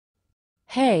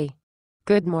Hey.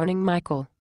 Good morning, Michael.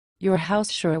 Your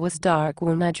house sure was dark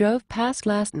when I drove past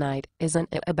last night. Isn't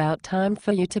it about time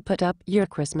for you to put up your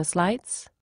Christmas lights?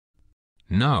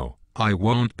 No, I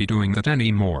won't be doing that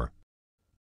anymore.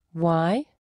 Why?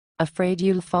 Afraid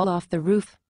you'll fall off the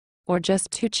roof? Or just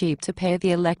too cheap to pay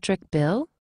the electric bill?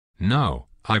 No,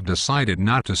 I've decided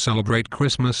not to celebrate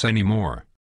Christmas anymore.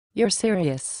 You're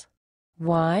serious.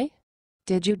 Why?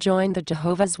 Did you join the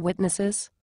Jehovah's Witnesses?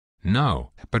 No,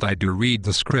 but I do read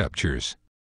the scriptures.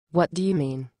 What do you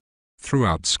mean?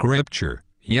 Throughout Scripture,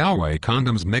 Yahweh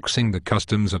condemns mixing the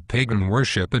customs of pagan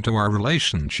worship into our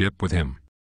relationship with Him.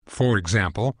 For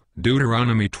example,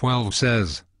 Deuteronomy 12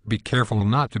 says, "Be careful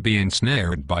not to be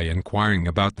ensnared by inquiring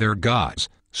about their gods,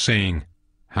 saying,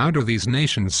 'How do these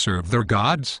nations serve their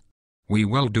gods?' We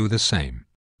will do the same."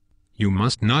 You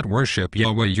must not worship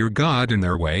Yahweh your God in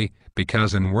their way,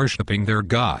 because in worshiping their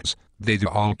gods, they do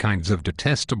all kinds of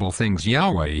detestable things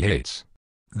Yahweh hates.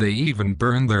 They even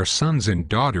burn their sons and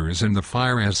daughters in the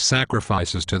fire as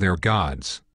sacrifices to their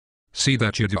gods. See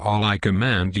that you do all I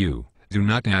command you, do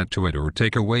not add to it or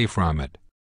take away from it.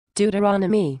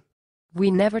 Deuteronomy. We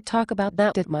never talk about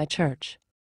that at my church.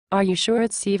 Are you sure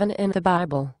it's even in the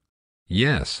Bible?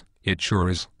 Yes, it sure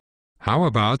is. How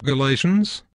about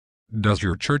Galatians? Does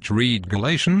your church read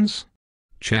Galatians?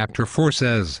 Chapter 4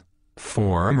 says,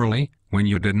 "Formerly, when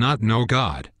you did not know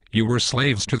God, you were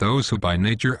slaves to those who by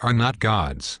nature are not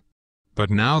gods. But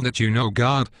now that you know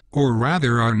God, or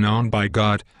rather are known by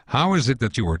God, how is it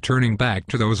that you are turning back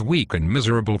to those weak and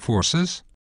miserable forces?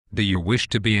 Do you wish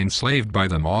to be enslaved by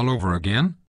them all over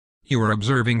again? You are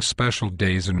observing special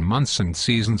days and months and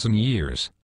seasons and years.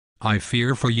 I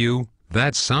fear for you,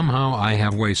 that somehow I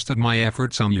have wasted my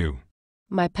efforts on you."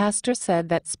 My pastor said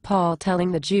that's Paul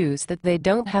telling the Jews that they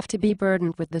don't have to be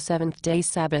burdened with the seventh-day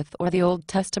Sabbath or the Old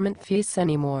Testament feasts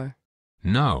anymore.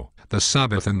 No, the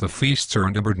Sabbath and the feasts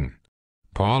aren't a burden.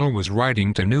 Paul was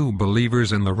writing to new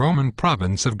believers in the Roman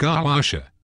province of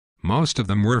Galatia. Most of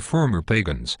them were former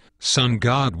pagans,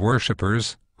 sun-god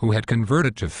worshippers, who had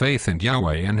converted to faith in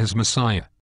Yahweh and His Messiah.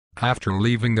 After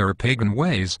leaving their pagan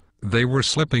ways, they were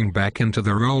slipping back into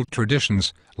their old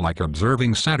traditions, like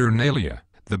observing Saturnalia,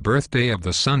 the birthday of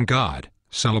the sun god,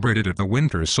 celebrated at the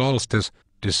winter solstice,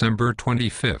 December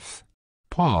 25th.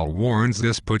 Paul warns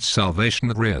this puts salvation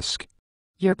at risk.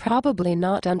 You're probably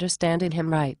not understanding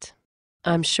him right.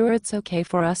 I'm sure it's okay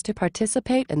for us to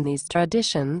participate in these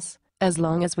traditions, as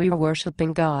long as we are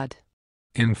worshiping God.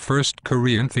 In 1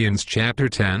 Corinthians chapter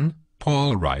 10,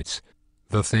 Paul writes,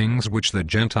 "The things which the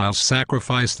Gentiles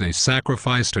sacrifice they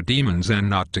sacrifice to demons and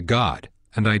not to God,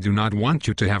 and I do not want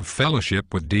you to have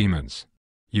fellowship with demons.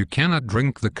 You cannot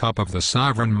drink the cup of the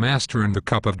sovereign master and the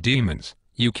cup of demons.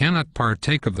 You cannot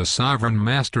partake of the sovereign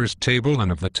master's table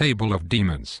and of the table of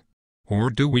demons. Or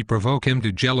do we provoke him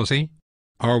to jealousy?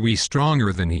 Are we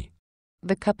stronger than he?"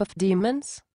 The cup of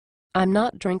demons? I'm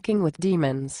not drinking with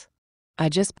demons. I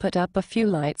just put up a few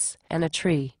lights and a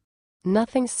tree.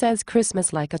 Nothing says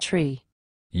Christmas like a tree.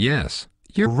 Yes,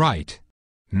 you're right.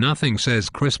 Nothing says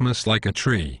Christmas like a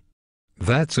tree.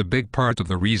 That's a big part of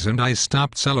the reason I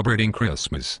stopped celebrating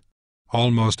Christmas.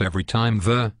 Almost every time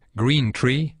the green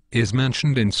tree is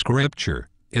mentioned in Scripture,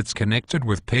 it's connected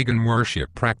with pagan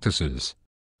worship practices.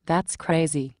 That's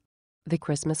crazy. The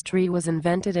Christmas tree was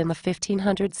invented in the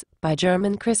 1500s by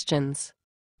German Christians.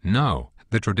 No,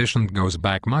 the tradition goes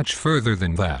back much further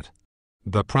than that.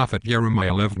 The prophet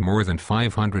Jeremiah lived more than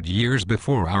 500 years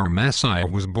before our Messiah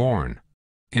was born.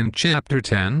 In chapter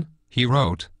 10, he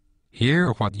wrote,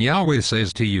 "Hear what Yahweh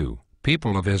says to you,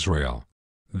 people of Israel.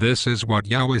 This is what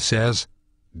Yahweh says.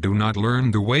 Do not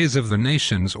learn the ways of the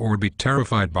nations or be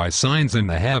terrified by signs in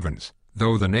the heavens,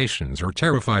 though the nations are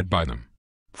terrified by them.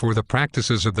 For the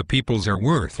practices of the peoples are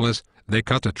worthless. They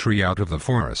cut a tree out of the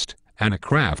forest, and a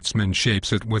craftsman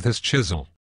shapes it with his chisel.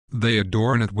 They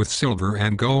adorn it with silver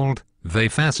and gold, they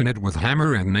fasten it with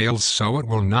hammer and nails so it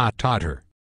will not totter.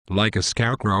 Like a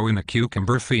scarecrow in a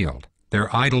cucumber field,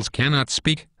 their idols cannot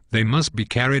speak, they must be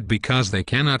carried because they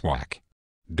cannot walk.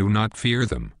 Do not fear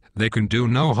them, they can do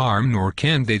no harm nor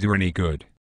can they do any good."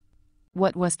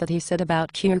 What was that he said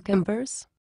about cucumbers?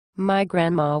 My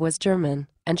grandma was German,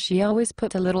 and she always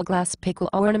put a little glass pickle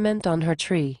ornament on her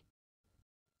tree.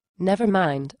 Never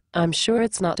mind, I'm sure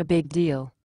it's not a big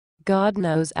deal. God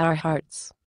knows our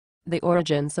hearts. The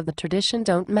origins of the tradition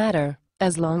don't matter,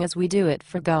 as long as we do it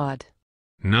for God.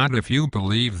 Not if you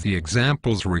believe the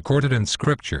examples recorded in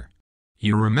Scripture.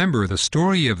 You remember the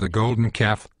story of the golden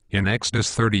calf in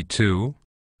Exodus 32?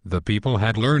 The people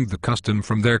had learned the custom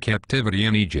from their captivity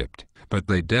in Egypt, but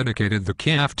they dedicated the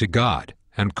calf to God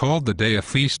and called the day a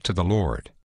feast to the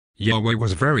Lord. Yahweh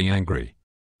was very angry.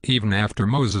 Even after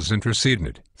Moses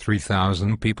interceded,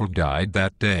 3,000 people died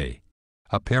that day.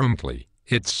 Apparently,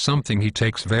 it's something he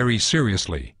takes very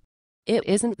seriously. It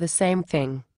isn't the same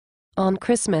thing. On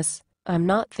Christmas, I'm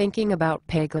not thinking about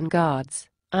pagan gods.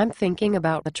 I'm thinking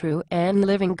about the true and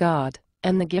living God,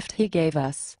 and the gift he gave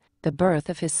us, the birth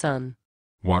of his son.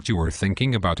 What you are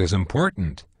thinking about is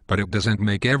important, but it doesn't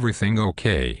make everything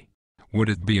okay. Would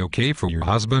it be okay for your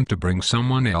husband to bring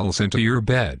someone else into your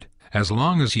bed, as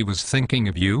long as he was thinking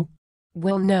of you?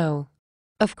 Well, no.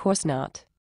 Of course not.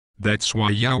 That's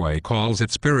why Yahweh calls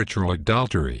it spiritual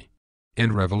adultery.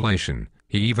 In Revelation,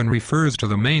 he even refers to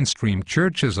the mainstream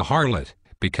church as a harlot,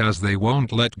 because they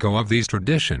won't let go of these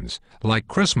traditions, like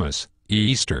Christmas,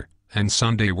 Easter, and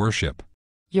Sunday worship.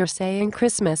 You're saying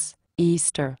Christmas,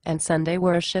 Easter, and Sunday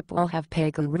worship all have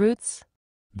pagan roots?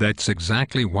 That's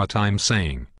exactly what I'm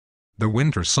saying. The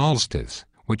winter solstice,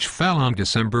 which fell on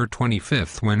December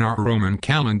 25th when our Roman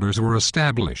calendars were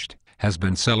established, has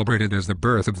been celebrated as the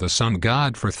birth of the sun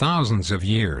god for thousands of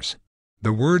years.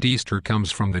 The word Easter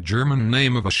comes from the German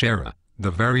name of Asherah, the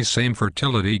very same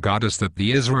fertility goddess that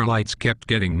the Israelites kept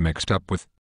getting mixed up with.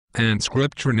 And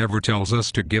scripture never tells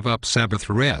us to give up Sabbath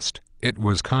rest. It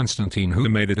was Constantine who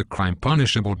made it a crime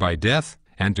punishable by death,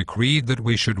 and decreed that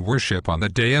we should worship on the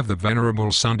day of the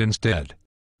venerable sun instead.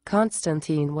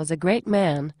 Constantine was a great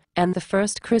man, and the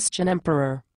first Christian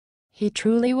emperor. He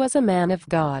truly was a man of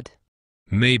God.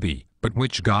 Maybe, but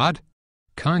which God?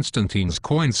 Constantine's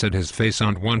coin said his face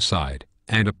on one side,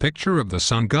 and a picture of the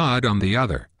sun god on the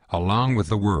other, along with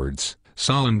the words,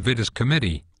 Solen Vitus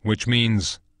Committee, which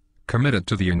means, committed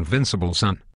to the invincible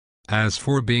sun. As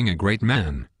for being a great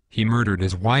man, he murdered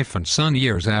his wife and son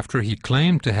years after he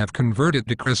claimed to have converted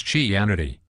to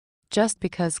Christianity. Just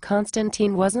because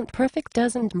Constantine wasn't perfect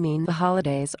doesn't mean the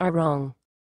holidays are wrong.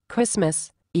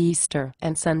 Christmas, Easter,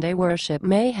 and Sunday worship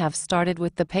may have started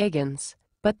with the pagans,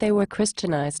 but they were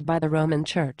Christianized by the Roman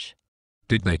Church.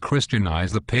 Did they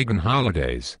Christianize the pagan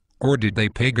holidays, or did they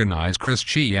paganize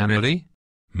Christianity?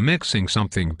 Mixing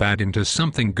something bad into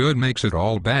something good makes it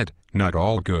all bad, not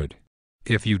all good.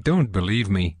 If you don't believe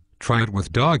me, try it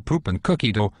with dog poop and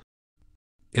cookie dough.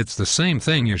 It's the same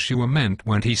thing Yeshua meant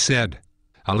when he said,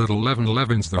 "A little leaven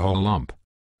leavens the whole lump."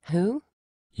 Who?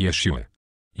 Yeshua.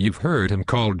 You've heard him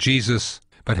called Jesus,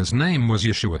 but his name was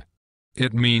Yeshua.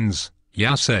 It means,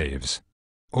 Yah saves.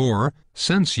 Or,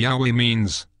 since Yahweh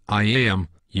means, I am,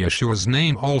 Yeshua's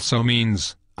name also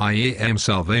means, I am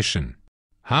salvation.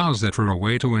 How's that for a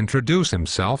way to introduce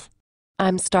himself?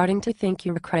 I'm starting to think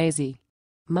you're crazy.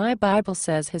 My Bible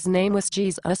says his name was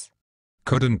Jesus.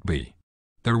 Couldn't be.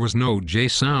 There was no J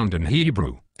sound in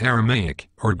Hebrew, Aramaic,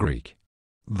 or Greek.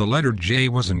 The letter J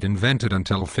wasn't invented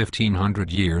until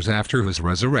 1500 years after his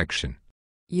resurrection.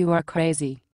 You are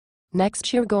crazy.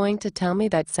 Next you're going to tell me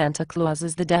that Santa Claus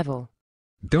is the devil.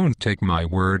 Don't take my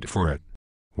word for it.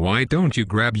 Why don't you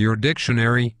grab your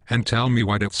dictionary and tell me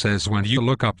what it says when you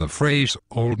look up the phrase,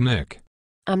 Old Nick?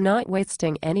 I'm not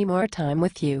wasting any more time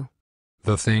with you.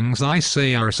 The things I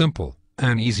say are simple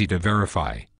and easy to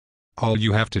verify. All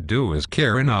you have to do is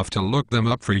care enough to look them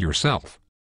up for yourself.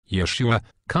 Yeshua,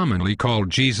 commonly called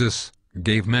Jesus,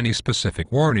 gave many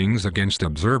specific warnings against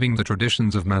observing the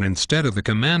traditions of men instead of the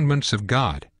commandments of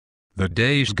God. The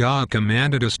days God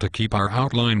commanded us to keep are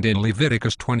outlined in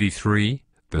Leviticus 23,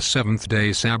 the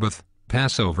seventh-day Sabbath,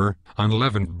 Passover,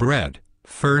 unleavened bread,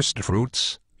 first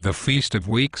fruits, the Feast of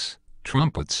Weeks,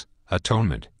 trumpets,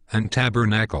 atonement, and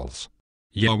tabernacles.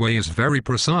 Yahweh is very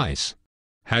precise.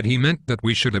 Had he meant that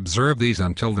we should observe these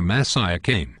until the Messiah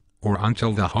came, or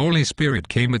until the Holy Spirit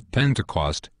came at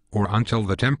Pentecost, or until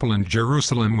the temple in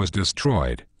Jerusalem was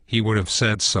destroyed, he would have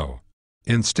said so.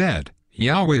 Instead,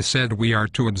 Yahweh said we are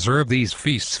to observe these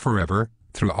feasts forever,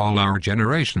 through all our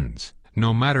generations,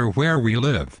 no matter where we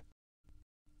live.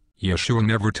 Yeshua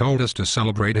never told us to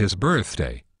celebrate his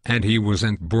birthday, and he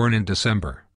wasn't born in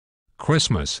December.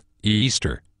 Christmas,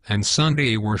 Easter, and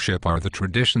Sunday worship are the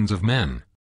traditions of men.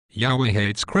 Yahweh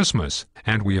hates Christmas,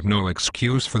 and we have no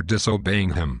excuse for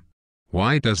disobeying him.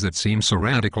 Why does that seem so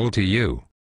radical to you?